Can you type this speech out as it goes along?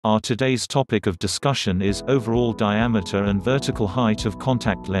Our today's topic of discussion is overall diameter and vertical height of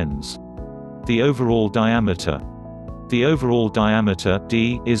contact lens. The overall diameter. The overall diameter,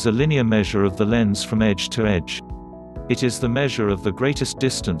 d, is a linear measure of the lens from edge to edge. It is the measure of the greatest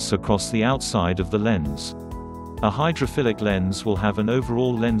distance across the outside of the lens. A hydrophilic lens will have an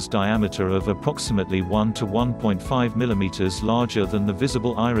overall lens diameter of approximately 1 to 1.5 mm larger than the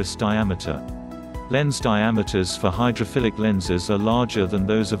visible iris diameter. Lens diameters for hydrophilic lenses are larger than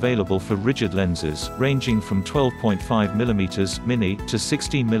those available for rigid lenses, ranging from 12.5 mm mini to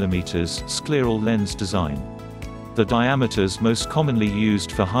 16 mm scleral lens design. The diameters most commonly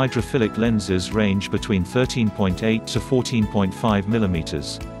used for hydrophilic lenses range between 13.8 to 14.5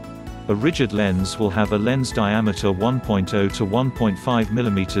 mm. A rigid lens will have a lens diameter 1.0 to 1.5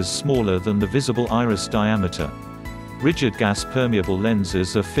 mm smaller than the visible iris diameter. Rigid gas-permeable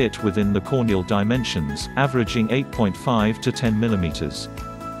lenses are fit within the corneal dimensions, averaging 8.5 to 10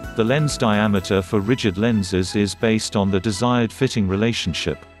 mm. The lens diameter for rigid lenses is based on the desired fitting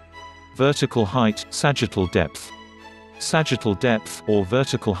relationship. Vertical height, sagittal depth. Sagittal depth, or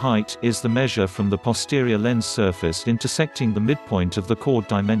vertical height, is the measure from the posterior lens surface intersecting the midpoint of the chord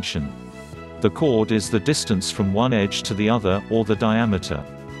dimension. The chord is the distance from one edge to the other, or the diameter.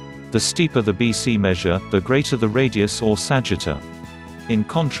 The steeper the BC measure, the greater the radius or sagitta. In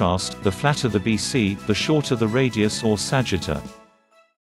contrast, the flatter the BC, the shorter the radius or sagitta.